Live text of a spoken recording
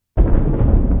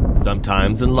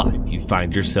Sometimes in life you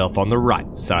find yourself on the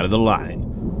right side of the line,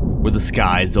 where the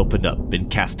skies open up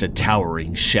and cast a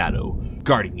towering shadow,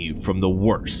 guarding you from the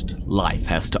worst life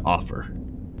has to offer.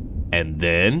 And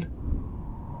then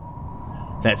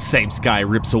that same sky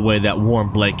rips away that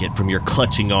warm blanket from your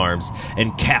clutching arms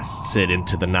and casts it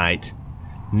into the night.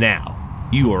 Now,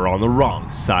 you are on the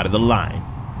wrong side of the line.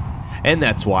 And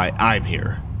that's why I'm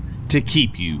here, to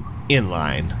keep you in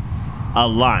line. A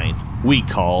line we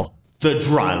call the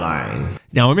Dry Line.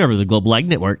 Now remember the Global Ag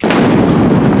Network.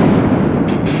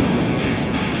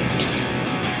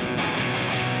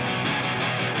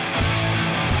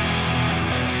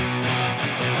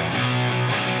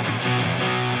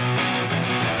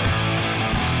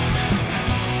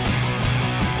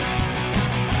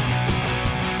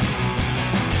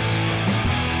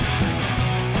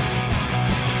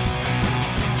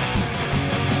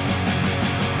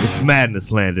 It's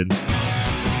madness, Landon.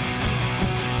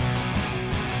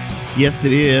 Yes,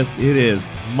 it is. It is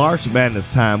March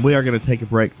Madness time. We are going to take a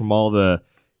break from all the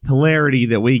hilarity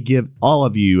that we give all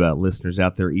of you listeners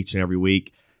out there each and every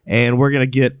week, and we're going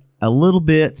to get a little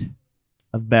bit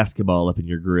of basketball up in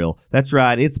your grill. That's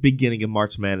right. It's beginning of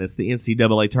March Madness, the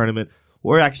NCAA tournament.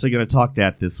 We're actually going to talk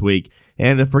that this week.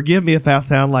 And forgive me if I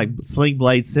sound like Sling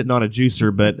Blade sitting on a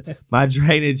juicer, but my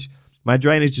drainage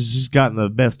has just gotten the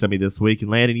best of me this week.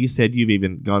 And Landon, you said you've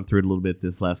even gone through it a little bit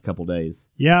this last couple days.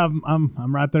 Yeah,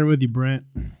 I'm right there with you, Brent.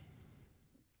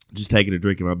 Just taking a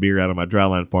drink of my beer out of my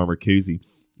Dryline Farmer koozie.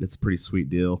 It's a pretty sweet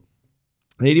deal.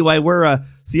 Anyway, we're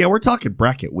talking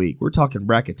bracket week. We're talking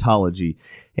bracketology,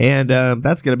 and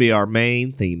that's going to be our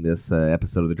main theme this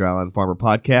episode of the Dryline Farmer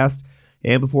podcast.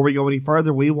 And before we go any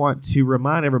further, we want to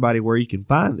remind everybody where you can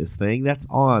find this thing. That's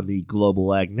on the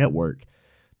Global Ag Network.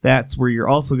 That's where you're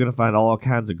also going to find all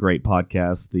kinds of great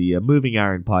podcasts. The Moving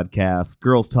Iron Podcast,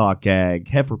 Girls Talk Ag,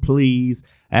 Heifer Please,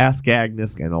 Ask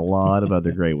Agnes, and a lot of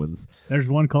other great ones. There's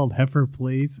one called Heifer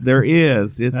Please. There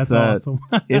is. That's awesome.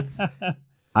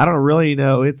 I don't really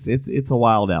know. It's a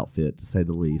wild outfit, to say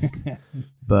the least.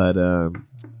 But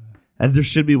and there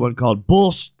should be one called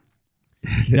Bullsh.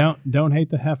 Don't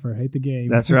hate the heifer, hate the game.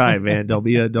 That's right, man. Don't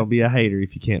be a hater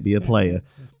if you can't be a player.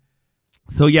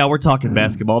 So, yeah, we're talking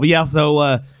basketball. But, yeah,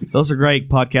 so those are great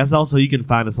podcasts. Also, you can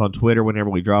find us on Twitter whenever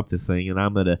we drop this thing, and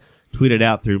I'm going to tweet it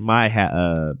out through my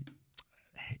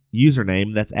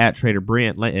username. That's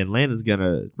 @TraderBrent, and Landon's going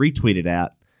to retweet it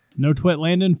out. No Twit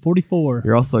Landon, 44.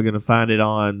 You're also going to find it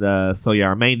on,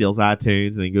 our main deal's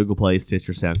iTunes, and then Google Play,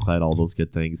 Stitcher, SoundCloud, all those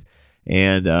good things.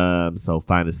 And so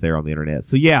find us there on the internet.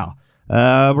 So, yeah.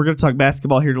 We're going to talk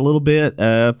basketball here in a little bit.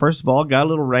 First of all, got a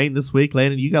little rain this week.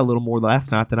 Landon, you got a little more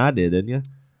last night than I did, didn't you?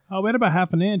 Oh, we had about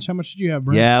half an inch. How much did you have,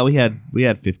 Brent? Yeah, we had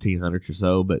 1,500 or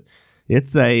so, but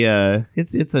it's a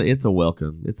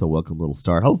welcome little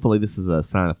start. Hopefully, this is a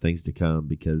sign of things to come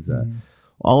because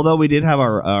although we did have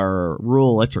our rural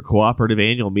electric cooperative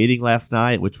annual meeting last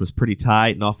night, which was pretty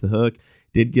tight and off the hook,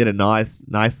 did get a nice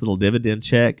little dividend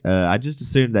check. I just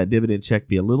assumed that dividend check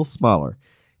be a little smaller,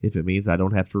 if it means I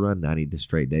don't have to run 90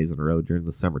 straight days in a row during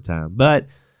the summertime. But,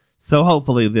 so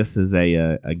hopefully this is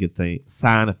a good thing,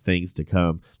 sign of things to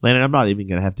come. Landon, I'm not even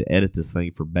going to have to edit this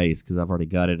thing for bass because I've already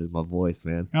got it in my voice,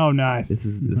 man. Oh, nice. This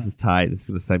is tight. It's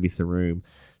going to save me some room.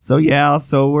 So, yeah,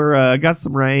 we're got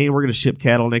some rain. We're going to ship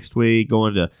cattle next week.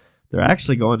 They're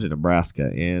actually going to Nebraska.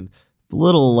 And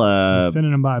You're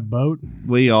sending them by boat?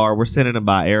 We're sending them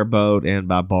by airboat and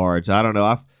by barge. I don't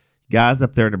know. Guys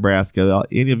up there in Nebraska,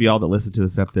 any of y'all that listen to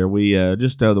us up there, we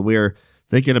just know that we're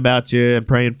thinking about you and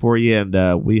praying for you,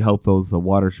 and we hope those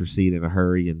waters recede in a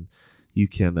hurry and you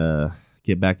can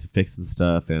get back to fixing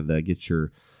stuff and get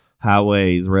your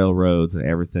highways, railroads, and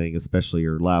everything, especially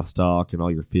your livestock and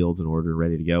all your fields in order and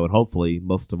ready to go. And hopefully,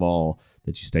 most of all,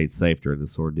 that you stayed safe during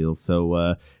this ordeal.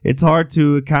 So it's hard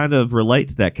to kind of relate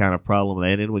to that kind of problem,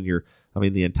 Landon,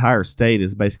 when the entire state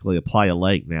is basically a playa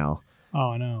lake now. Oh,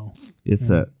 I know.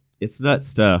 It's nuts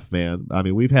stuff, man. I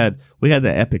mean, we had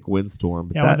the epic windstorm.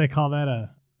 But what do they call that?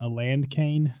 A land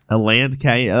cane? A land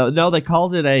cane? No, they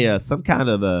called it some kind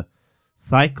of a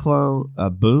cyclone, a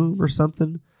boom or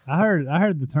something. I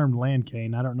heard the term land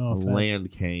cane. I don't know if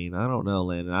land cane. I don't know,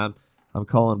 Landon. I'm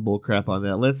calling bullcrap on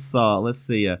that. Let's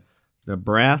see.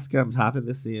 Nebraska. I'm typing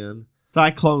this in.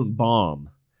 Cyclone bomb.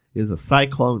 It was a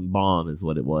cyclone bomb, is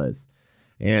what it was.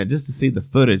 And just to see the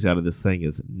footage out of this thing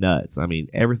is nuts. I mean,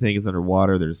 everything is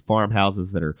underwater. There's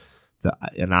farmhouses that are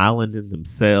an island in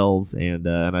themselves. And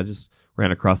I just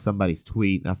ran across somebody's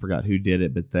tweet, and I forgot who did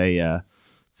it, but they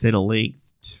sent a link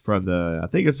from I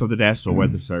think it's from the National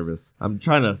Weather Service. I'm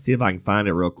trying to see if I can find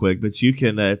it real quick, but you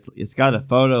can. It's got a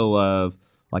photo of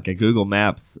like a Google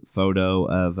Maps photo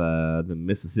of the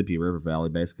Mississippi River Valley,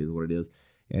 basically is what it is.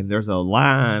 and there's a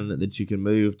line that you can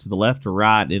move to the left or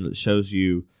right, and it shows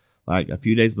you like a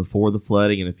few days before the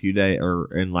flooding and a few days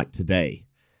and like today.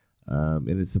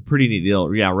 And it's a pretty neat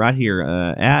deal. Yeah, right here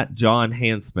at John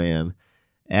Hansman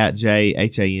at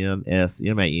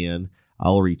JHANSMAN.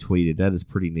 I'll retweet it. That is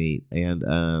pretty neat.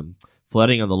 And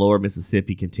flooding on the lower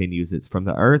Mississippi continues. It's from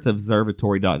the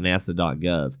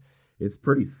earthobservatory.nasa.gov. It's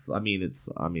pretty. It's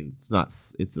not.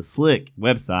 It's a slick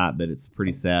website, but it's a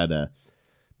pretty sad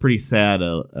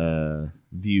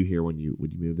view here when you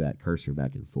move that cursor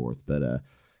back and forth. But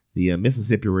the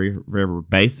Mississippi River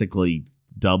basically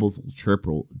doubles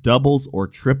or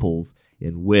triples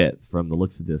in width from the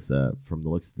looks of this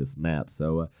map.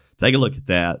 So take a look at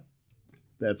that.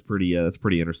 That's pretty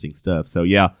interesting stuff. So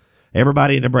yeah,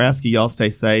 everybody in Nebraska, y'all stay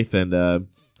safe and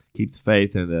keep the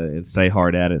faith and stay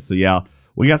hard at it. So yeah,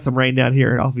 we got some rain down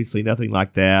here, and obviously nothing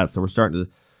like that. So we're starting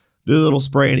to do a little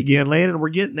spraying again. Landon, we're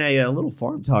getting a little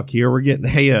farm talk here. We're getting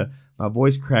my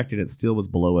voice cracked and it still was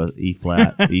below a E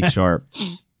flat, E sharp.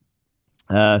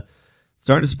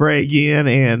 Starting to spray again,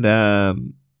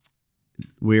 and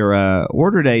we're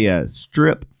ordered a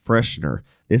strip freshener.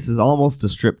 This is almost a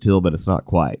strip till, but it's not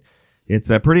quite. It's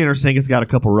pretty interesting. It's got a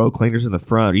couple road cleaners in the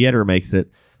front. Yetter makes it.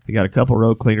 They got a couple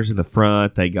road cleaners in the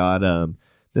front. They got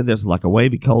then there's like a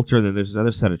wavy culture. Then there's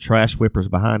another set of trash whippers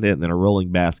behind it, and then a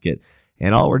rolling basket.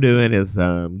 And all we're doing is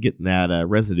getting that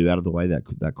residue out of the way,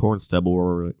 that corn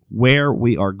stubble, where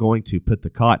we are going to put the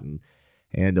cotton.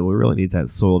 And we really need that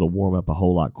soil to warm up a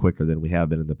whole lot quicker than we have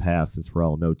been in the past since we're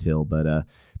all no-till. But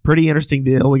pretty interesting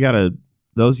deal. We got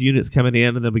those units coming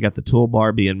in, and then we got the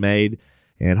toolbar being made,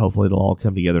 and hopefully it'll all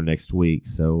come together next week.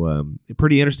 So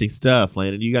pretty interesting stuff,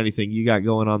 Landon. You got anything you got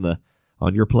going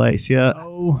on your place yet?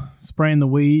 Oh, spraying the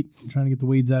wheat, trying to get the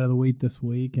weeds out of the wheat this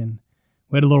week, and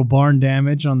we had a little barn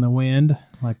damage on the wind,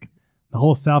 like the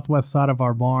whole southwest side of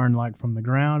our barn, like from the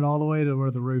ground all the way to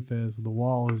where the roof is. The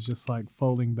wall is just like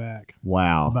folding back.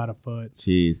 Wow. About a foot.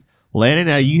 Jeez. Well, Landon,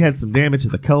 now you had some damage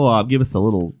at the co-op. Give us a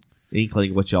little inkling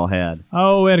of what y'all had.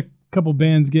 Oh, we had a couple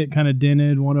bins get kind of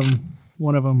dented. One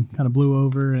of them kind of blew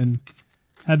over and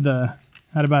had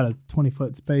about a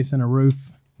 20-foot space in a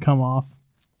roof come off.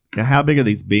 Now, how big are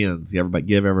these bins?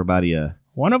 Give everybody a...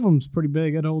 One of them's pretty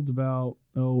big. It holds about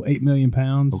 8 million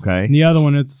pounds. Okay. And the other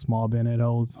one, it's a small bin. It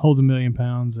holds 1 million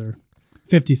pounds or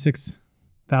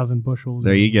 56,000 bushels.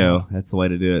 There you go. That's the way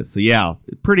to do it. So yeah,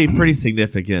 pretty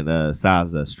significant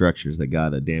size structures that got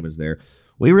damaged there.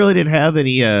 We really didn't have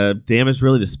any damage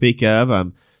really to speak of.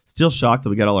 I'm still shocked that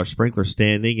we got all our sprinklers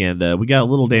standing, and we got a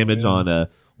little damage on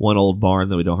one old barn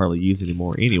that we don't hardly use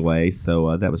anymore anyway.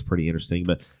 So that was pretty interesting.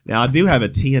 But now I do have a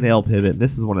T&L pivot.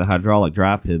 This is one of the hydraulic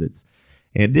drive pivots.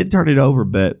 And did turn it over,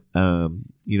 but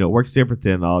it works different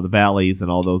than the Valleys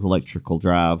and all those electrical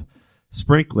drive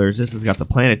sprinklers. This has got the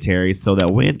planetary, so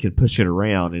that wind can push it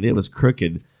around, and it was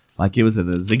crooked, like it was in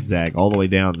a zigzag all the way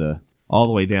down the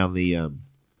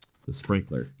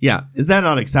sprinkler. Yeah, is that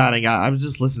not exciting? I was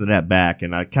just listening to that back,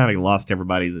 and I kind of lost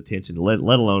everybody's attention, let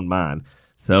alone mine.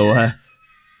 So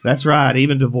that's right.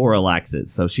 Even Devora likes it,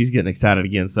 so she's getting excited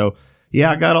again. So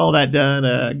yeah, I got all that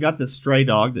done. Got this stray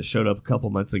dog that showed up a couple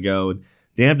months ago, and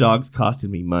damn dog's costing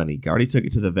me money. I already took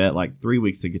it to the vet like 2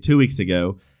 weeks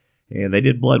ago, and they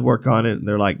did blood work on it, and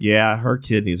they're like, yeah, her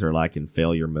kidneys are like in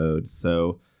failure mode.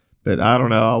 So, but I don't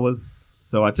know.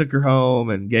 So I took her home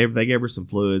and they gave her some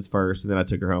fluids first, and then I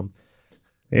took her home.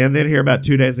 And then here about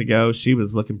 2 days ago, she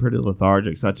was looking pretty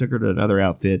lethargic, so I took her to another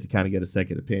outfit to kind of get a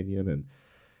second opinion, and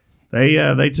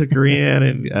they took her in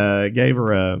and gave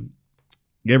her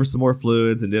some more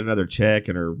fluids and did another check,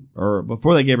 or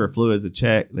before they gave her fluids, they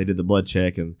did the blood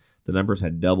check, and the numbers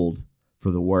had doubled for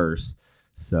the worse.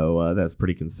 So that's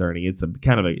pretty concerning. It's a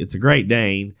Great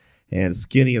Dane and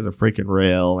skinny as a freaking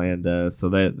rail, and so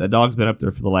the dog's been up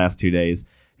there for the last 2 days,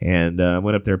 and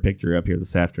went up there, picked her up here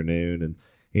this afternoon, and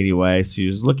anyway, she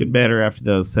was looking better after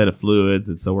those set of fluids,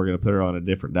 and so we're going to put her on a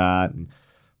different diet, and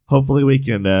hopefully we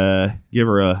can give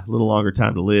her a little longer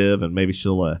time to live, and maybe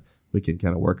we can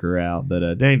kind of work her out.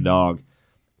 But dang dog.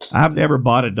 I've never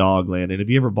bought a dog, Landon. Have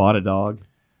you ever bought a dog?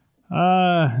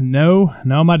 No.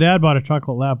 My dad bought a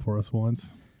chocolate lab for us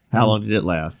once. How long did it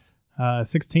last?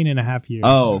 16 and a half years.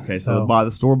 Oh, okay. So the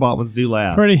store-bought ones do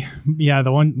last. Yeah,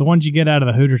 the ones you get out of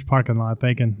the Hooters parking lot,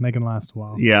 they can last a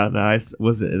while. Yeah, nice.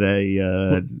 Was it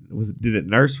did it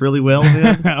nurse really well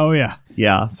then? Oh, yeah.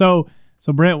 Yeah. So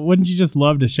Brent, wouldn't you just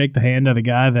love to shake the hand of the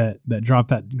guy that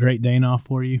dropped that Great Dane off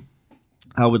for you?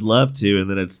 I would love to, and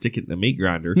then I'd stick it in a meat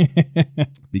grinder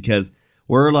because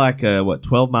we're like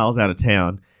 12 miles out of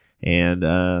town,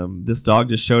 and this dog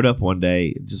just showed up one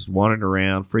day, just wandering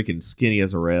around, freaking skinny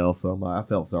as a rail. So I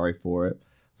felt sorry for it,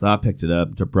 so I picked it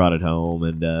up, brought it home,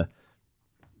 and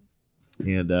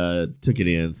and took it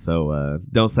in. So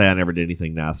don't say I never did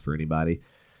anything nice for anybody.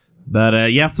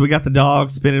 But yeah, so we got the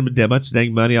dog, spending a bunch of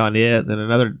dang money on it.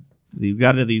 Then we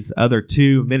got these other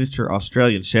 2 miniature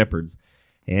Australian Shepherds.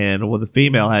 And the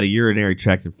female had a urinary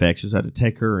tract infection, so I had to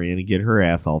take her in and get her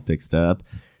ass all fixed up,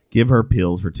 give her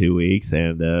pills for 2 weeks,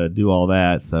 and do all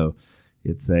that. So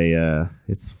it's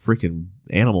freaking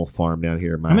animal farm down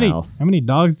here at my house. How many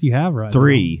dogs do you have right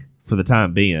 3 now? for the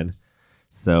time being.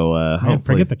 So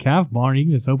hopefully, forget the calf barn. You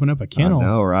can just open up a kennel. I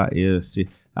know, right? Yes.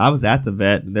 I was at the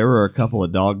vet, and there were a couple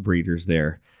of dog breeders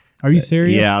there. Are you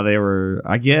serious? Yeah, they were,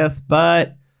 I guess,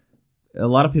 but a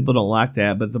lot of people don't like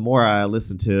that. But the more I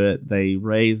listen to it, they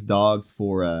raise dogs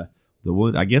for the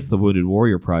Wounded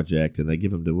Warrior Project, and they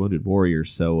give them to wounded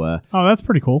warriors. So, oh, that's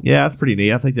pretty cool. Yeah, that's pretty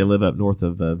neat. I think they live up north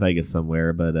of Vegas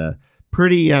somewhere, but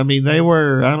pretty. I mean, they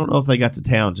were. I don't know if they got to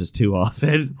town just too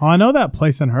often. Oh, I know that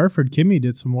place in Hereford. Kimmy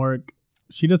did some work.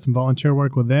 She did some volunteer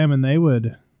work with them, and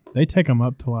they take them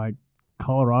up to like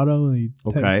Colorado. They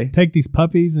take these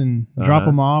puppies and drop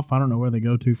them off. I don't know where they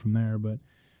go to from there, but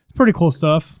it's pretty cool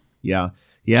stuff. Yeah.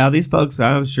 These folks,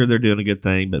 I'm sure they're doing a good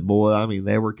thing, but boy, I mean,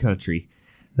 they were country.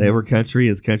 They were country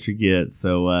as country gets.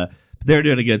 So but they're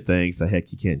doing a good thing. So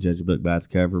heck, you can't judge a book by its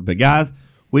cover. But guys,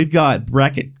 we've got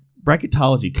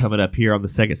bracketology coming up here on the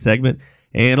second segment,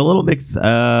 and gonna mix it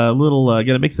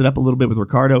up a little bit with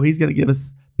Ricardo. He's gonna give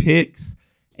us picks,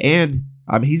 and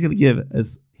he's gonna give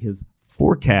us his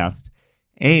forecast.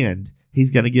 And he's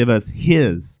going to give us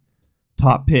his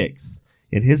top picks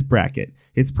in his bracket.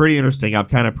 It's pretty interesting. I've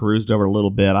kind of perused over a little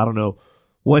bit. I don't know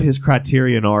what his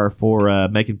criterion are for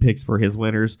making picks for his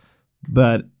winners,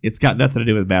 but it's got nothing to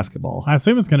do with basketball. I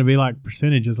assume it's going to be like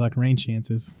percentages, like rain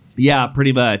chances. Yeah,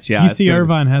 pretty much. Yeah, UC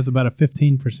Irvine has about a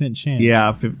 15% chance.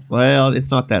 Yeah, well, it's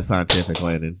not that scientific,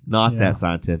 Landon. Not that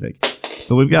scientific.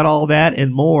 But we've got all that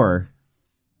and more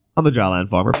on the Dryland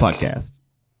Farmer Podcast.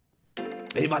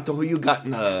 Hey, Vato, who you got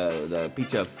in the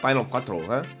pizza Final Cuatro,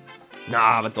 huh?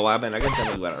 Nah, Vato, I got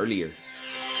that one earlier.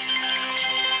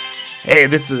 Hey,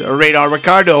 this is Radar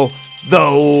Ricardo,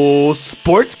 the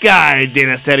sports guy,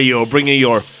 Dana Serio, bringing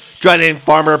your Dryland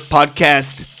Farmer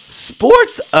Podcast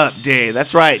sports update.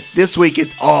 That's right, this week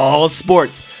it's all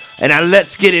sports. And now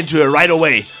let's get into it right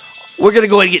away. We're going to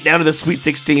go ahead and get down to the Sweet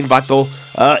 16, Vato.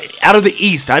 Out of the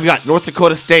East, I've got North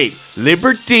Dakota State,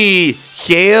 Liberty,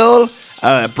 Yale,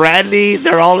 Bradley,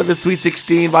 they're all in the Sweet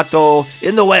 16, Vato.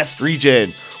 In the West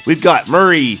region, we've got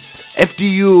Murray,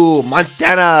 FDU,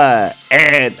 Montana,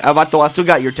 and Vato, I still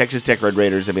got your Texas Tech Red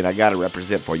Raiders. I mean, I got to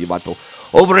represent for you, Vato.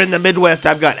 Over in the Midwest,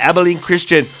 I've got Abilene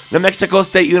Christian, New Mexico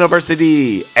State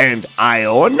University, and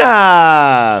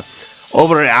Iona.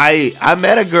 I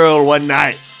met a girl one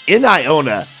night in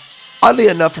Iona. Oddly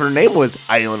enough, her name was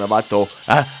Iona, Vato.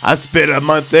 I spent a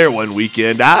month there one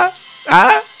weekend. Nah.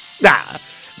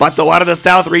 Vato, out of the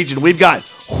South region, we've got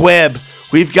Webb.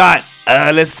 We've got,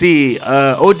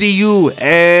 ODU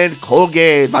and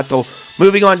Colgate. Vato,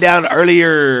 moving on down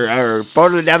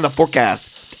farther down the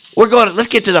forecast. Let's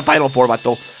get to the Final Four,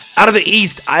 Vato. Out of the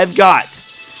East, I've got,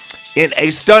 in a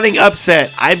stunning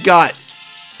upset, I've got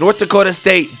North Dakota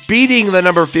State beating the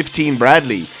number 15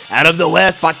 Bradley. Out of the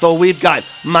West, Vato, we've got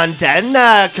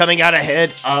Montana coming out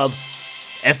ahead of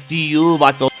FDU,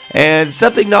 Vato. And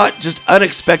something not just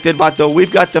unexpected, Vato,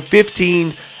 we've got the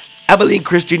 15 Abilene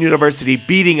Christian University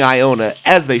beating Iona,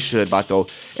 as they should, Vato.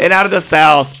 And out of the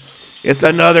South, it's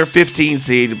another 15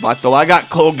 seed, Vato. I got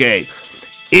Colgate.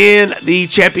 In the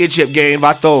championship game,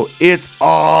 Vato, it's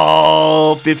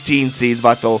all 15 seeds,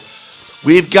 Vato.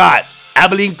 We've got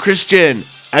Abilene Christian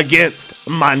against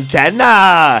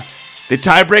Montana. The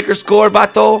tiebreaker score,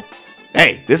 Vato.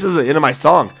 Hey, this is the end of my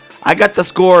song. I got the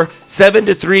score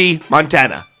 7-3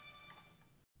 Montana.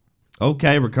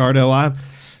 Okay, Ricardo, I'm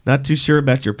not too sure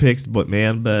about your picks, but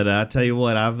I tell you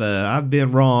what, I've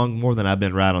been wrong more than I've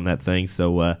been right on that thing.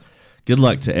 So good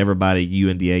luck to everybody, you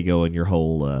and Diego, and your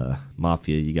whole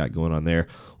mafia you got going on there.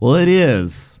 Well, it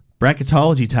is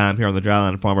bracketology time here on the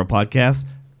Dryland Farmer Podcast.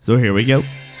 So here we go.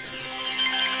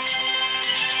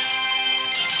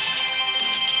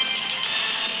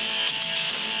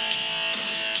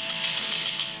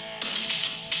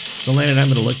 So, Landon, I'm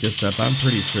going to look this up. I'm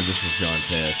pretty sure this was John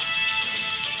Tesh.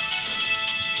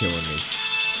 It's killing me.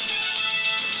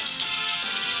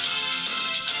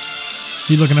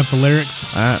 You looking up the lyrics?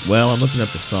 Well, I'm looking up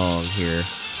the song here.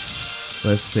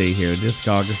 Let's see here.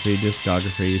 Discography,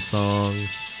 songs.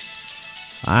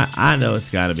 I know it's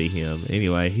got to be him.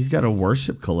 Anyway, he's got a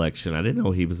worship collection. I didn't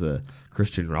know he was a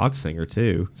Christian rock singer,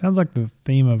 too. Sounds like the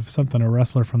theme of something a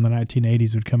wrestler from the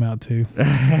 1980s would come out to.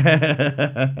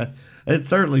 It's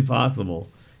certainly possible.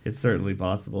 Let's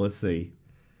see.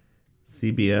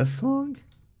 CBS song?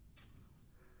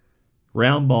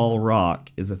 Round Ball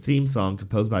Rock is a theme song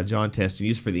composed by John Tesh and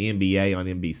used for the NBA on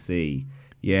NBC.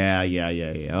 Yeah.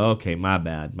 Okay, my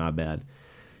bad.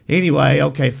 Anyway,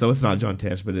 okay, so it's not John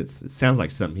Tesh, but it sounds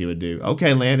like something he would do.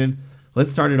 Okay, Landon,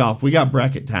 let's start it off. We got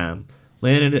bracket time.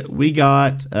 Landon, we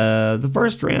got the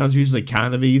first round's usually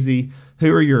kind of easy.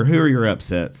 Who are your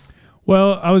upsets?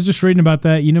 Well, I was just reading about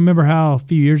that. Remember how a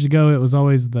few years ago it was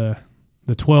always the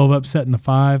 12 upsetting the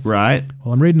 5? Right.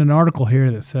 Well, I'm reading an article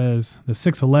here that says the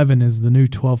 6-11 is the new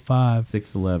 12-5.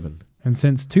 6-11. And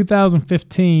since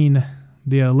 2015,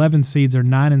 the 11 seeds are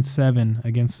 9-7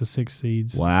 against the 6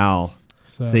 seeds. Wow.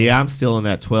 So, See, I'm still in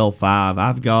that 12-5.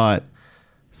 I've got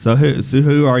so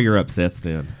who are your upsets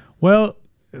then? well,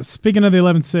 speaking of the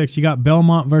 11-6, you got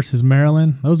Belmont versus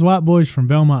Maryland. Those white boys from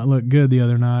Belmont looked good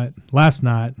last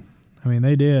night. I mean,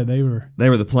 they did. They were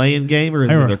the play-in game or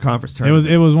their conference tournament?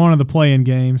 It was one of the play-in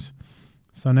games.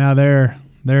 So now they're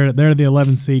the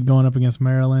 11 seed going up against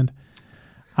Maryland.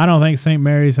 I don't think St.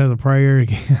 Mary's has a prayer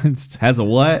against. Has a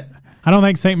what? I don't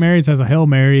think St. Mary's has a Hail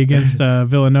Mary against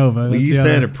Villanova. Well, you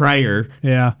said a prayer.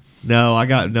 Yeah. No, I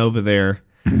got Nova there.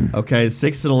 Okay,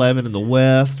 6-11 in the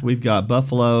West. We've got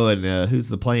Buffalo and who's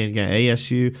the playing game?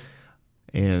 ASU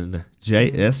and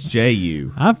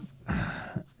SJU.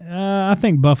 I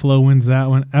think Buffalo wins that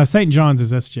one. St. John's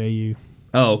is SJU.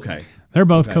 Oh, okay. They're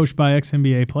both coached by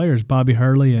ex-NBA players, Bobby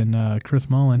Hurley and Chris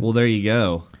Mullen. Well, there you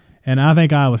go. And I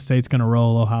think Iowa State's going to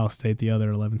roll Ohio State the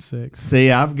other 11-6.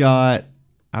 See, I think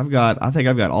I've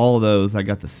got all of those. I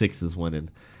got the 6s winning.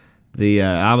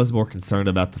 I was more concerned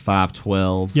about the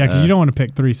 5-12s. Yeah, because you don't want to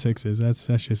pick 3 6s.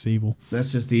 That's just evil.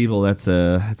 That's just evil. That's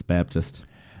Baptist.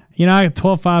 I got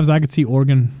 12-5s. I could see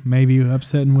Oregon maybe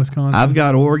upsetting Wisconsin. I've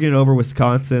got Oregon over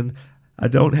Wisconsin. I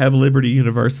don't have Liberty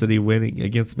University winning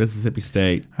against Mississippi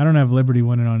State. I don't have Liberty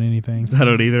winning on anything. I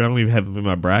don't either. I don't even have them in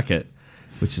my bracket,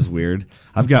 which is weird.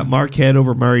 I've got Marquette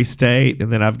over Murray State,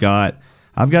 and then I've got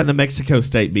New Mexico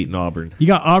State beating Auburn. You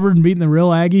got Auburn beating the real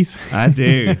Aggies? I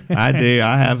do.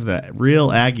 I have the real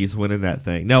Aggies winning that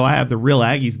thing. No, I have the real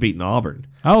Aggies beating Auburn.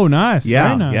 Oh, nice.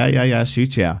 Yeah, very nice. yeah.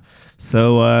 Shoot, yeah.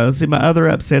 So let's see my other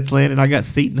upsets landing. I got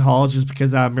Seton Hall just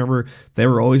because I remember they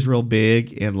were always real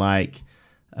big in like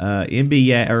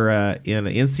NBA or in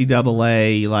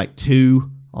NCAA like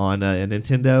 2 on a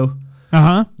Nintendo.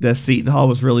 The Seton Hall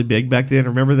was really big back then.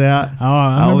 Remember that? Oh,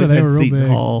 I always had real Seton big.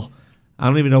 Hall. I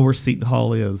don't even know where Seton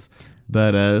Hall is,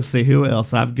 but let's see who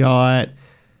else I've got.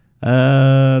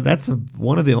 That's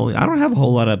one of the only. I don't have a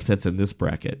whole lot of upsets in this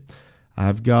bracket.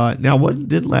 I've got now.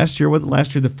 Wasn't last year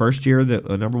the first year that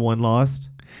number 1 lost?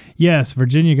 Yes,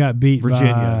 Virginia got beat.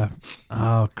 Virginia.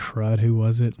 Oh crud! Who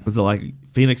was it? Was it like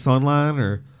Phoenix Online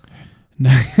or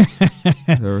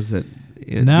or was it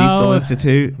Diesel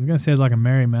Institute? I was gonna say it's like a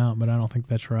Marymount, but I don't think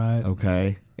that's right.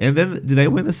 Okay. And then did they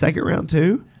win the second round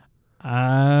too?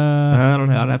 I don't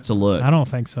know. I'd have to look. I don't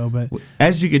think so, but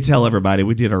as you could tell, everybody,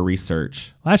 we did our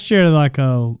research. Last year, like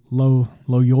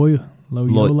Loyola.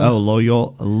 Loyola.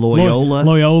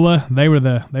 They were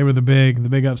the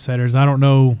big upsetters. I don't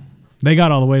know. They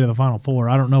got all the way to the Final Four.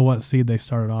 I don't know what seed they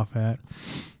started off at.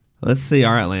 Let's see.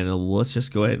 All right, Landon. Let's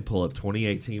just go ahead and pull up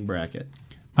 2018 bracket.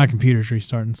 My computer's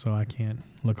restarting, so I can't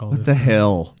look all this. What the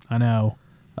hell? I know.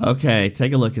 Okay,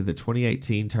 take a look at the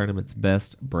 2018 tournament's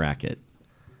best bracket.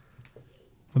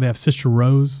 Well, they have Sister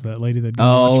Rose, that lady that.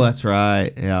 That's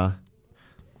right. Yeah.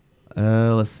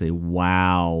 Let's see.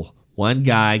 Wow. One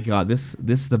guy got this.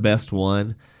 This is the best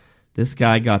one. This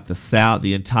guy got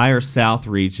the entire South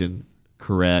region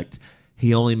correct.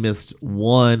 He only missed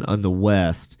 1 on the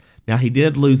West. Now he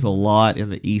did lose a lot in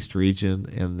the East region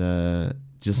and Only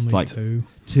like 2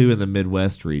 in the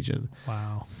Midwest region.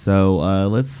 Wow. So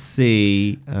let's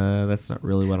see. That's not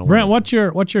really what I want. Brent,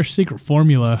 what's your secret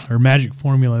formula or magic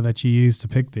formula that you use to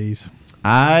pick these?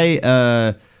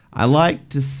 I like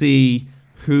to see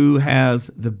who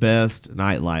has the best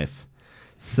nightlife.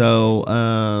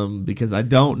 So because I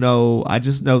don't know, I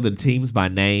just know the teams by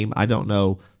name. I don't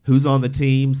know who's on the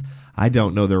teams. I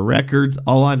don't know their records.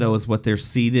 All I know is what they're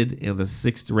seeded in the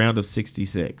 6th round of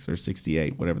 66 or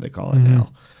 68, whatever they call it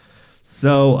now.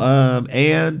 So,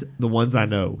 and the ones I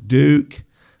know, Duke.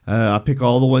 I pick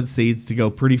all the 1 seeds to go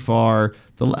pretty far.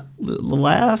 I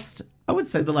would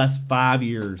say the last 5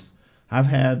 years,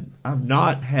 I've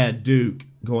not had Duke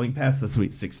going past the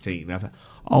Sweet 16. I've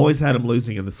always had them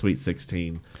losing in the Sweet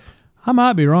 16. I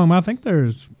might be wrong, but I think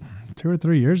there's 2 or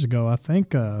 3 years ago. I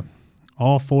think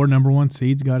all 4 number 1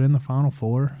 seeds got in the Final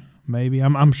Four. Maybe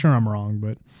I'm sure I'm wrong,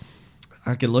 but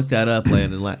I can look that up,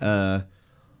 Landon.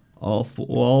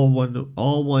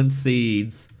 All one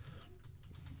seeds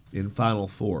in Final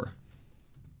Four.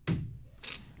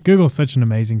 Google's such an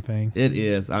amazing thing. It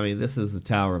is. I mean, this is the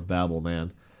Tower of Babel,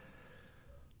 man.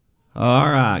 All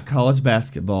right, college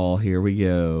basketball. Here we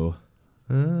go.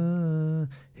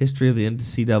 History of the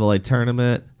NCAA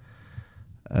tournament.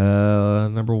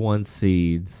 Number 1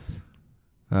 seeds.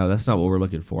 Oh, that's not what we're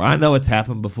looking for. I know it's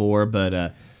happened before,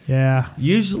 but Yeah.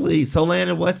 usually. So,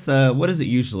 Landon, what is it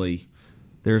usually?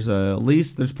 There's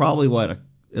probably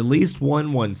at least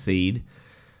one seed.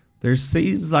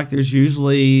 Seems like there's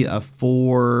usually a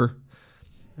 4,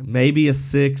 maybe a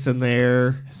 6 in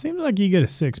there. It seems like you get a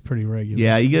 6 pretty regularly.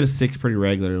 Yeah, you get a 6 pretty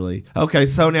regularly. Okay,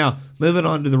 so now moving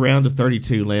on to the round of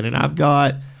 32, Landon. I've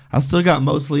still got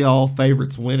mostly all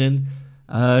favorites winning.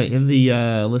 In the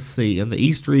in the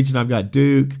East region, I've got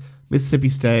Duke, Mississippi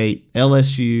State,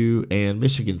 LSU, and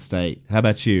Michigan State. How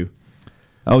about you?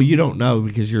 Oh, you don't know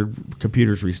because your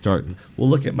computer's restarting. Well,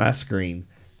 look at my screen.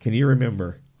 Can you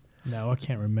remember? No, I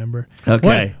can't remember.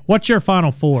 Okay. What's your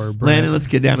Final Four, Brent? Landon, let's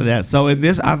get down to that. So in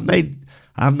this, I've made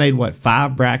what,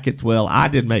 5 brackets? Well, I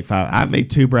did make 5. I made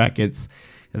 2 brackets,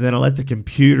 and then I let the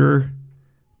computer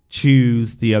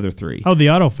choose the other 3. Oh, the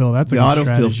autofill. That's a good The autofill's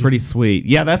strategy. pretty sweet.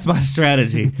 Yeah, that's my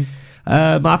strategy.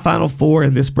 My Final Four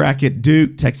in this bracket: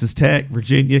 Duke, Texas Tech,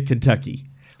 Virginia, Kentucky.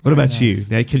 What about nice. you?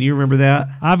 Now, can you remember that?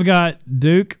 I've got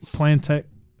Duke playing Tech.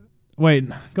 Wait,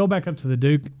 go back up to the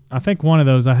Duke. I think one of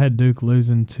those I had Duke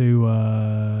losing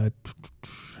to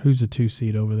who's the 2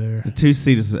 seed over there? The 2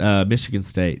 seed is Michigan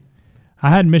State. I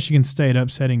had Michigan State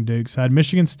upsetting Duke. So I had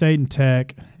Michigan State and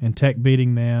Tech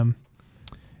beating them.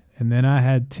 And then I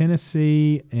had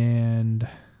Tennessee and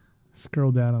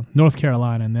scroll down on North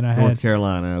Carolina. And then I North had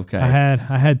Carolina. Okay.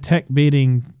 I had Tech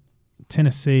beating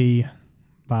Tennessee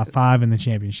by 5 in the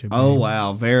championship Oh, game.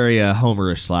 wow. Very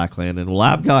homerish like, Landon.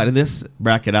 Well, in this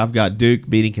bracket, I've got Duke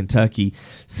beating Kentucky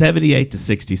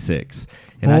 78-66.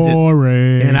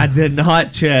 Boring. I did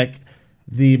not check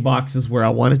the boxes where I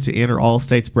wanted to enter all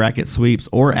states bracket sweeps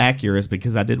or Accuras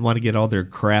because I didn't want to get all their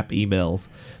crap emails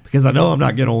because I know I'm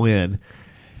not going to win.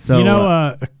 So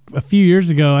a few years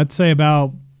ago, I'd say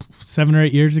about 7 or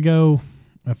 8 years ago,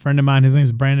 a friend of mine, his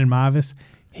name's Brandon Mavis,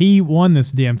 he won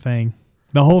this damn thing.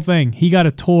 The whole thing. He got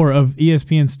a tour of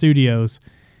ESPN studios,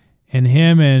 and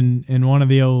him and one of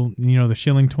the old, the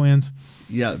Schilling twins.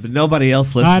 yeah, but nobody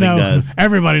else I listening know. does.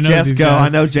 Everybody knows these Jesco, I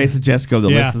guys. know Jason Jesco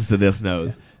that Yeah. listens to this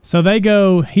knows. So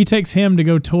he takes him to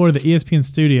go tour the ESPN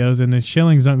studios, and the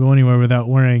Schillings don't go anywhere without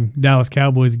wearing Dallas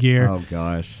Cowboys gear. Oh,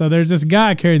 gosh. So there's this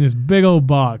guy carrying this big old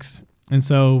box. And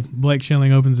so Blake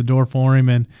Schilling opens the door for him,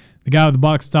 and the guy with the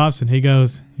box stops, and he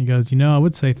goes, I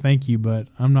would say thank you, but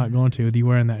I'm not going to with you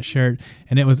wearing that shirt.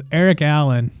 And it was Eric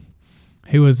Allen,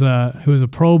 who was a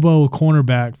Pro Bowl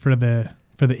cornerback for the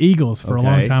Eagles for a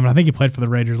long Okay. time. And I think he played for the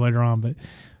Raiders later on,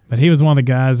 but he was one of the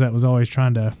guys that was always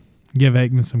trying to give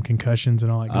Aikman some concussions and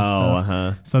all that good stuff.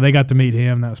 Uh-huh. So they got to meet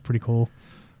him. That was pretty cool.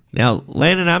 Now,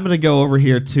 Landon, I'm going to go over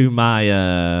here to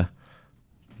my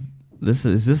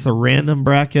is this a random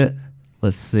bracket?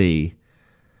 Let's see.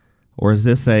 Or is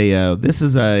this this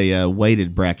is a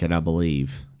weighted bracket, I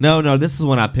believe. No, this is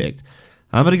one I picked.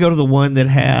 I'm going to go to the one that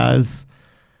has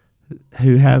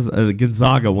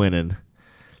Gonzaga winning.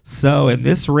 So in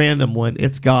this random one,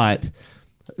 it's got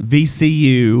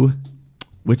VCU,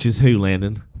 which is who,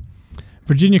 Landon?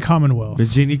 Virginia Commonwealth.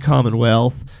 Virginia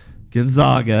Commonwealth,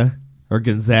 Gonzaga,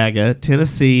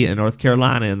 Tennessee, and North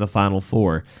Carolina in the Final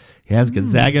Four. He has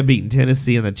Gonzaga beating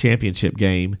Tennessee in the championship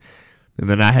game, and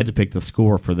then I had to pick the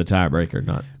score for the tiebreaker.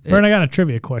 Brent, I got a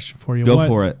trivia question for you. Go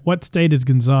for it. What state is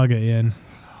Gonzaga in?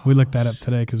 We looked that up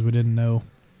today because we didn't know.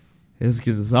 Is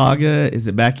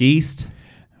it back east?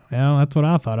 Well, that's what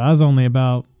I thought. I was only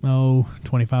about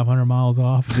 2,500 miles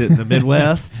off. Is it in the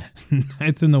Midwest?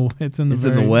 It's in the It's in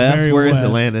the West? very Where is it,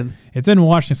 west. Landon? It's in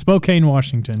Washington, Spokane,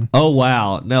 Washington. Oh,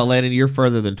 wow. No, Landon, you're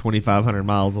further than 2,500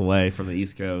 miles away from the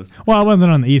East Coast. Well, I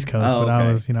wasn't on the East Coast, Oh, but I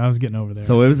okay. was getting over there.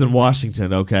 So it was in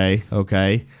Washington.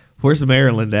 Okay. Where's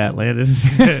Maryland at, Landon?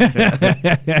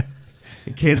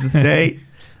 Kansas State.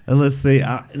 And let's see.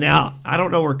 Now, I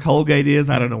don't know where Colgate is.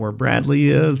 I don't know where Bradley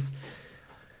is.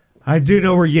 I do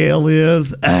know where Yale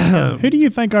is. Who do you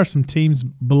think are some teams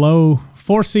below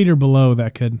 4 seed or below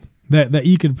that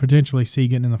you could potentially see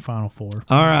getting in the Final Four?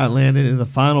 All right, Landon, in the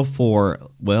Final Four.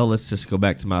 Well, let's just go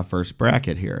back to my first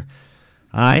bracket here.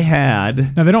 I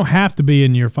had. Now they don't have to be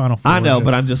in your Final Four. I know,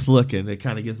 but I'm just looking. It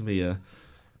kind of gives me a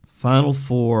Final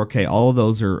Four. Okay, all of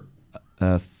those are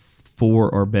 4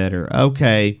 or better.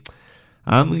 Okay,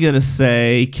 I'm gonna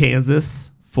say Kansas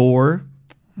 4.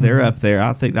 They're up there.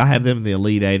 I think I have them in the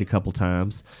Elite Eight a couple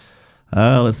times.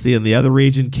 Let's see. In the other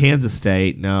region, Kansas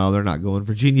State. No, they're not going.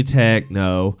 Virginia Tech.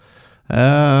 No.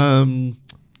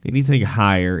 Anything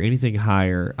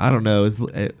higher? I don't know.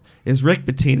 Is Rick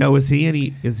Pitino?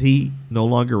 Is he no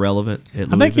longer relevant at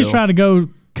Louisville? I think he's trying to go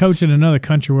coach in another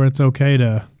country where it's okay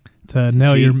to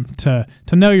nail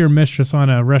your mistress on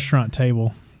a restaurant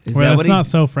table. Is where that that's what he- not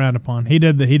so frowned upon. He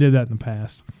did that in the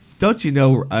past. Don't you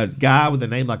know a guy with a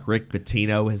name like Rick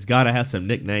Pitino has got to have some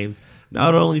nicknames,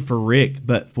 not only for Rick,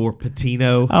 but for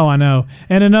Pitino? Oh, I know.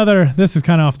 And this is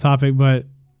kind of off topic, but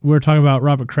we were talking about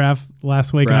Robert Kraft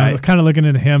last week, and I Right. was kind of looking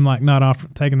at him like not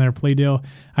taking their plea deal.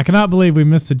 I cannot believe we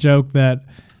missed a joke that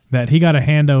he got a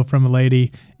hando from a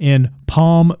lady in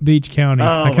Palm Beach County.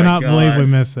 Oh, I cannot my believe we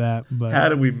gosh. missed that. But How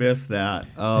did we miss that?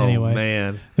 Oh, Anyway.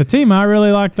 man. the team I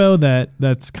really like, though,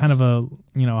 that's kind of a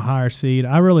higher seed.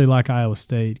 I really like Iowa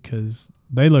State because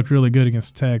they looked really good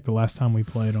against Tech the last time we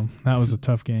played them. That was a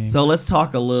tough game. So let's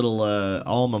talk a little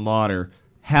alma mater.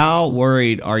 How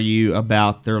worried are you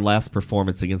about their last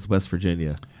performance against West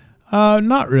Virginia?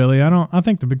 Not really. I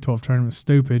think the Big 12 tournament's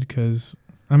stupid because,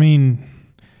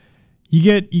 you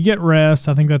get rest.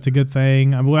 I think that's a good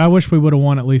thing. I wish we would have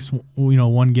won at least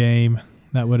one game.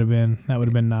 That would have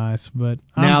been nice. But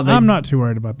I'm not too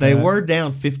worried about that. They were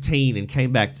down 15 and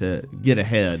came back to get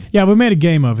ahead. Yeah, we made a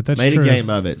game of it. That's Made true. a game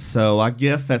of it. So I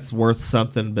guess that's worth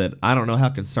something, but I don't know how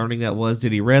concerning that was.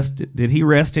 Did he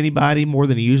rest anybody more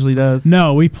than he usually does?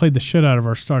 No, we played the shit out of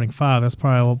our starting five. That's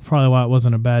probably why it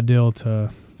wasn't a bad deal to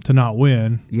not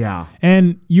win. Yeah.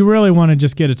 And you really want to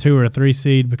just get a 2 or a 3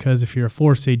 seed because if you're a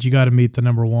 4 seed, you got to meet the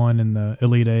number 1 in the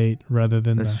Elite 8 rather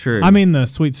than That's true. the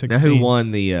Sweet 16. Now, who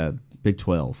won the Big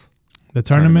 12? The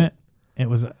tournament? It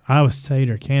was Iowa State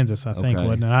or Kansas, I think, Okay.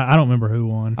 wasn't it? I don't remember who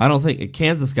won. I don't think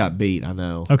Kansas got beat. I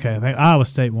know. Okay, I think Iowa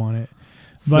State won it.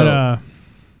 But So-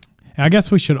 I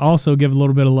guess we should also give a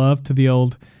little bit of love to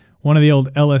one of the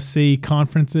old LSC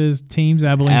conferences teams,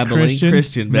 Abilene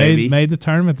Christian, baby. made the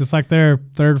tournament. It's like their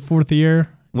third, fourth year.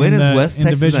 When is West in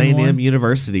Texas Division A&M One.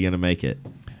 University going to make it?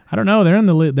 I don't know. They're in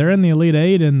the Elite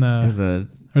 8 and the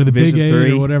or the Big Division 8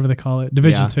 3? or whatever they call it.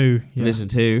 Division Yeah. 2. Yeah. Division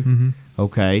 2? Mhm.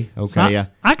 Okay, So yeah.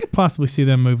 I could possibly see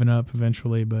them moving up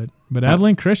eventually, but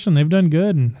Abilene Christian, they've done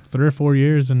good in 3 or 4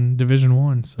 years in Division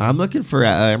 1. So. I'm looking for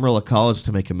Amarillo College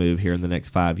to make a move here in the next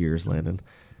 5 years, Landon.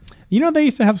 They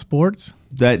used to have sports.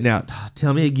 Now,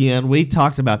 tell me again. We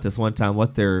talked about this one time.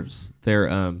 What their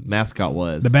mascot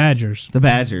was? The Badgers. The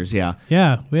Badgers. Yeah.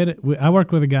 Yeah, I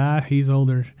worked with a guy. He's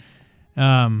older.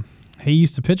 He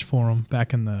used to pitch for them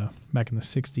back in the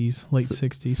 60s, late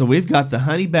 60s. So we've got the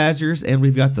Honey Badgers and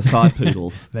we've got the Sod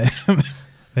Poodles. the Sounds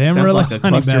Amarillo like a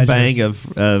Honey cluster bang Badgers.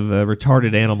 of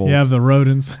retarded animals. Yeah, the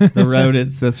rodents. The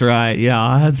rodents. That's right.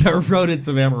 Yeah, the rodents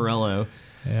of Amarillo.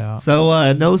 Yeah.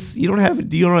 So no, you don't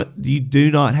have. You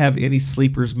do not have any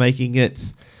sleepers making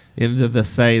it into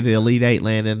the Elite 8,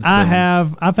 Landon.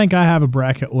 I think I have a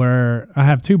bracket where I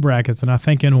have 2 brackets, and I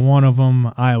think in one of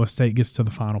them Iowa State gets to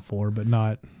the Final Four, but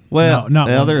not. Well, not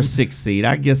one. they're a 6 seed.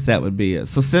 I guess that would be it.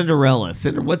 So Cinderella.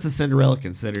 What's a Cinderella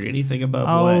considered? Anything above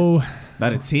what?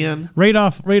 About a 10? Read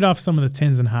off some of the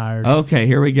 10s and higher. Okay,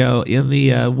 here we go. In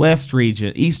the East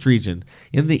region.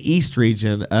 In the East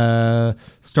region,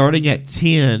 starting at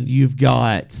 10, you've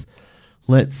got,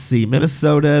 let's see,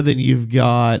 Minnesota. Then you've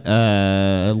got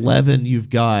 11. You've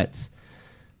got,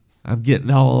 I'm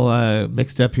getting all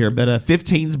mixed up here, but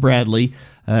 15's Bradley.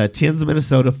 10's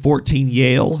Minnesota, 14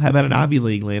 Yale. How about an Ivy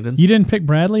League, Landon? You didn't pick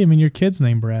Bradley? I mean, your kid's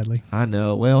named Bradley. I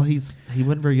know. Well, he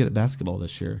wasn't very good at basketball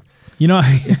this year.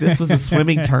 If This was a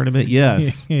swimming tournament,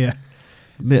 yes. Yeah.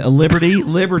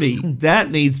 Liberty. That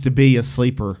needs to be a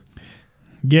sleeper.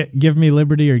 Give me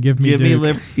Liberty or give me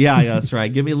Duke. Yeah, that's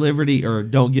right. Give me Liberty or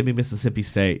don't give me Mississippi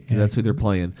State because that's who they're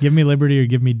playing. Give me Liberty or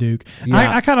give me Duke.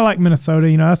 Yeah. I kind of like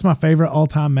Minnesota. That's my favorite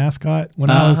all-time mascot. When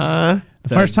I was the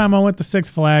first time I went to Six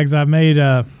Flags, I made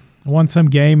won some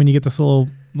game, and you get this one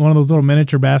of those little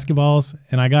miniature basketballs,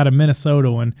 and I got a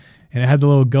Minnesota one, and it had the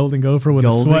little golden gopher with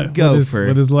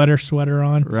with his letter sweater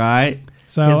on. Right.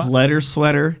 So his letter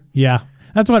sweater. Yeah,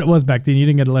 that's what it was back then. You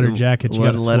didn't get a letter jacket; you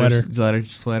got a sweater. Letter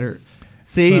sweater.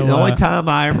 See, So, the only time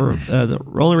I ever, the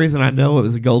only reason I know it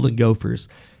was the Golden Gophers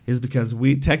is because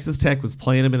Texas Tech was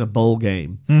playing them in a bowl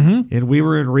game, and we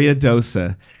were in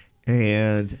Ruidoso,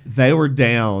 and they were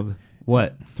down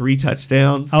 3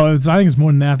 touchdowns? Oh, I think it's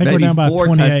more than that. I think Maybe we're down by 4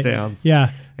 28. touchdowns.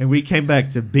 Yeah, and we came back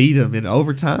to beat them in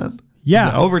overtime. yeah.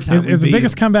 It was overtime. It's the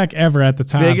biggest comeback ever at the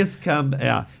time.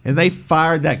 Yeah, and they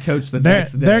fired that coach the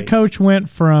next day. Their coach went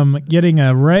from getting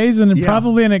a raise and Yeah.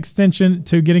 probably an extension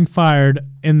to getting fired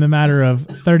in the matter of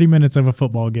 30 minutes of a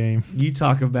football game. You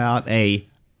talk about a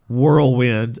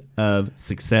whirlwind of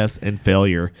success and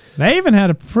failure. They even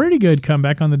had a pretty good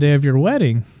comeback on the day of your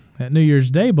wedding, that New Year's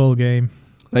Day bowl game.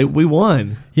 We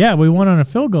won. Yeah, we won on a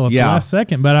field goal at the Yeah. last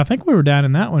second, but I think we were down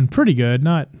in that one pretty good.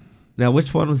 Not Now,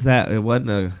 which one was that? It wasn't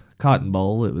a Cotton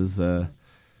Bowl. It was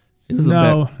It was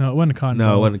no, it wasn't a Cotton Bowl.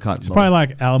 No, it wasn't a Cotton It's Bowl. probably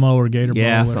like Alamo or Gator Bowl.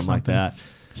 Yeah, or something like that.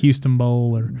 Houston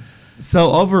Bowl or.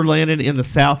 So over Landon in the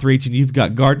South region, you've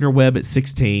got Gardner Webb at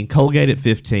 16, Colgate at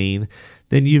 15.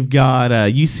 Then you've got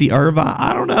UC Irvine.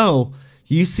 I don't know.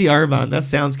 UC Irvine, that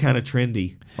sounds kind of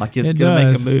trendy. Like it's going to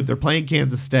make a move. They're playing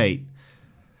Kansas State.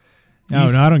 No,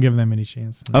 I don't give them any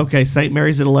chance. Okay, St.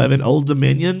 Mary's at 11. Old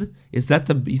Dominion, is that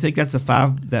you think that's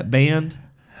that band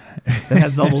that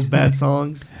has all those bad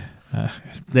songs?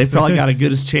 They've probably got as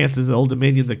good as chances Old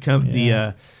Dominion the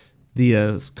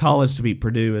college to beat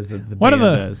Purdue as the band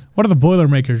does. What are the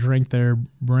Boilermakers ranked there,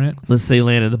 Brent? Let's see,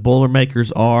 Landon. The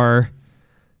Boilermakers are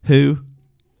who?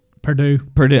 Purdue.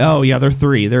 Oh, yeah, they're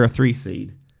 3. They're a 3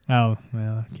 seed. Oh,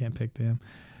 well, I can't pick them.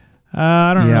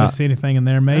 I don't really see anything in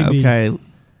there. Maybe. Okay.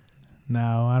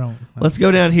 No, I don't. Let's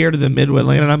go down here to the Midwest,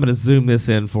 Landon. I'm going to zoom this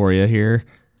in for you here.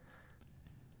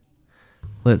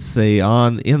 Let's see.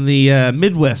 In the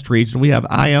Midwest region, we have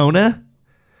Iona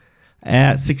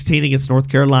at 16 against North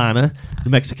Carolina.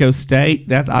 New Mexico State,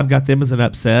 I've got them as an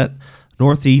upset.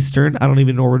 Northeastern, I don't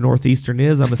even know where Northeastern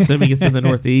is. I'm assuming it's in the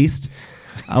Northeast.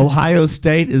 Ohio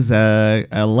State is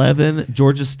 11.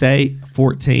 Georgia State,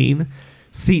 14.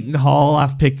 Seton Hall,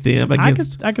 I've picked them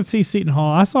against. I could see Seton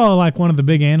Hall. I saw like one of the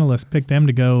big analysts pick them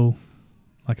to go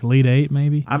like Elite 8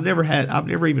 maybe. I've never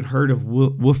even heard of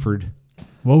Wofford.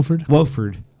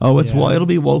 Wofford. Oh, it'll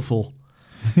be woeful.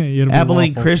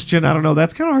 Abilene Christian, I don't know.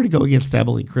 That's kind of hard to go against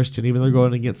Abilene Christian, even though they're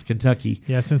going against Kentucky.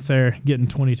 Yeah, since they're getting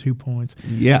 22 points.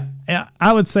 Yeah.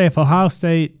 I would say if Ohio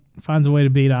State finds a way to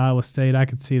beat Iowa State, I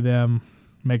could see them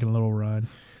making a little run.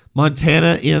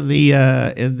 Montana in the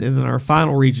in our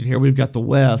final region here, we've got the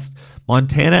West.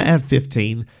 Montana at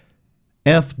 15.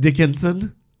 F.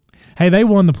 Dickinson. Hey, they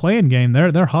won the playing game.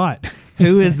 They're hot.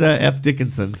 Who is F.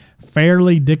 Dickinson?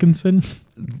 Fairleigh Dickinson.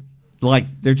 Like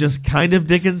they're just kind of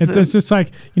Dickinson. It's just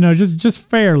like just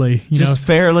fairly.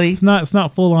 Fairly. It's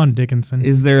not full on Dickinson.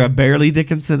 Is there a barely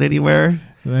Dickinson anywhere?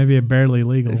 Maybe a barely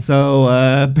legal.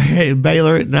 So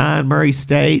Baylor at 9, Murray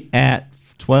State at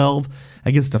 12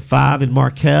 against a 5 in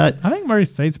Marquette. I think Murray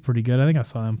State's pretty good. I think I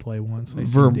saw them play once. They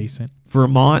seem decent.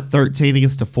 Vermont 13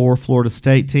 against a 4 Florida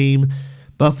State team.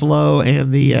 Buffalo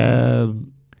and the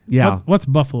What's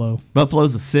Buffalo?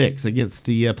 Buffalo's a 6 against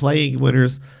the playing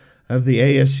winners of the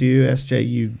ASU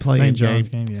SJU playing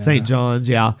game. St. John's,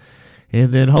 yeah.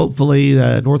 And then hopefully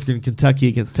Northern Kentucky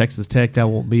against Texas Tech. That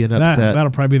won't be an upset.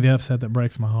 That'll probably be the upset that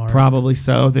breaks my heart. Probably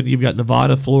so. Then you've got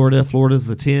Nevada, Florida. Florida's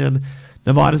the 10.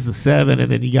 Nevada's the 7.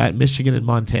 And then you got Michigan and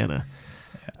Montana.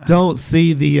 Yeah. Don't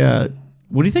see the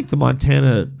what do you think the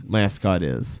Montana mascot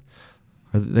is?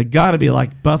 They got to be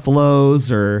like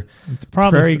buffaloes or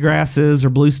prairie grasses or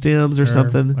blue stems or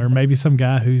something. Or maybe some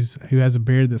guy who has a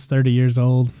beard that's 30 years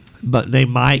old. But named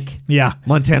Mike. Yeah.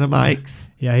 Montana Mikes.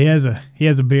 Yeah, he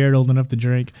has a beard old enough to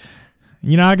drink.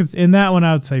 In that one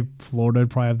I would say Florida would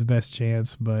probably have the best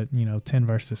chance, but 10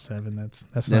 versus 7,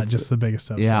 that's not just the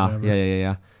biggest upset ever.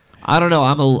 Yeah. I don't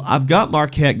know. I've got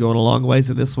Marquette going a long ways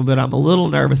in this one, but I'm a little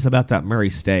nervous about that Murray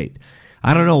State.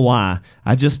 I don't know why.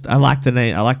 I like the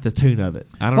name. I like the tune of it.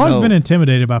 I don't know. I've always been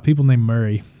intimidated by people named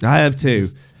Murray. I have too.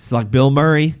 It's like Bill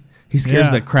Murray. He scares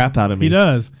the crap out of me. He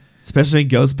does. Especially in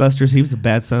Ghostbusters, he was a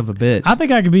bad son of a bitch. I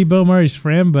think I could be Bill Murray's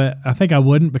friend, but I think I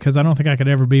wouldn't because I don't think I could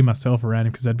ever be myself around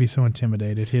him because I'd be so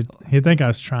intimidated. He'd think I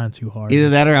was trying too hard.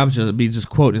 Either that or I would be just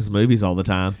quoting his movies all the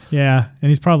time. Yeah, and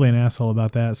he's probably an asshole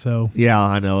about that. So yeah,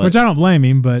 I know it. Which I don't blame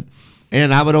him, but...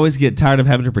 And I would always get tired of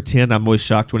having to pretend. I'm always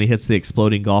shocked when he hits the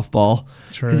exploding golf ball.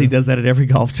 True. Because he does that at every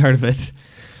golf tournament.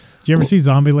 Did you ever see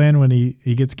Zombieland when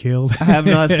he gets killed? I have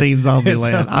not seen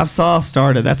Zombieland. I saw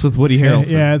Started. That's with Woody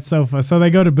Harrelson. Yeah, it's so fun. So they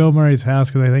go to Bill Murray's house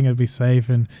because they think it'd be safe,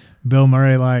 and Bill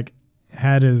Murray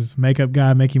had his makeup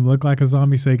guy make him look like a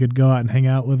zombie so he could go out and hang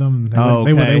out with them. And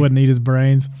they wouldn't eat his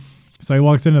brains. So he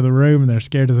walks into the room and they're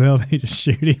scared as hell. They just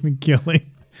shoot him and kill him.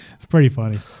 It's pretty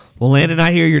funny. Well, Landon,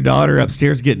 I hear your daughter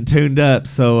upstairs getting tuned up.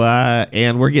 So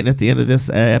and we're getting at the end of this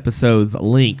episode's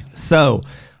length. So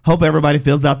hope everybody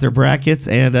fills out their brackets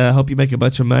and hope you make a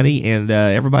bunch of money. And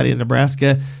everybody in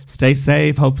Nebraska, stay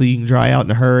safe. Hopefully you can dry out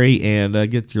in a hurry and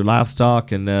get your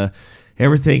livestock and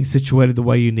everything situated the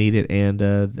way you need it.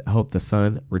 And hope the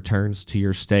sun returns to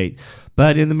your state.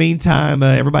 But in the meantime,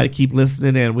 everybody keep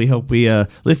listening, and we hope we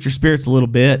lift your spirits a little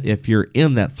bit if you're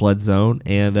in that flood zone.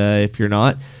 And if you're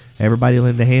not, everybody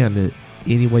lend a hand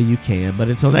any way you can. But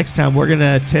until next time, we're going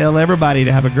to tell everybody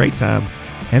to have a great time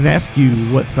and ask you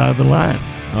what side of the line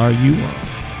are you on.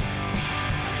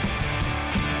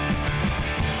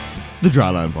 The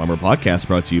Dryline Farmer Podcast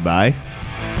brought to you by...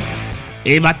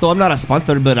 Hey, Vato, I'm not a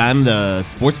sponsor, but I'm the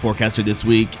sports forecaster this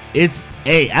week. It's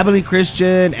Abilene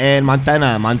Christian and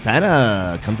Montana.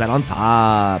 Montana comes out on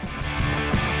top.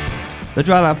 the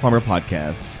Drawdown Farmer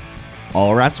Podcast.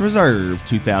 All rights reserved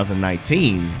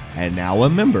 2019, and now a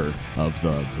member of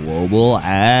the Global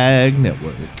Ag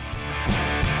Network.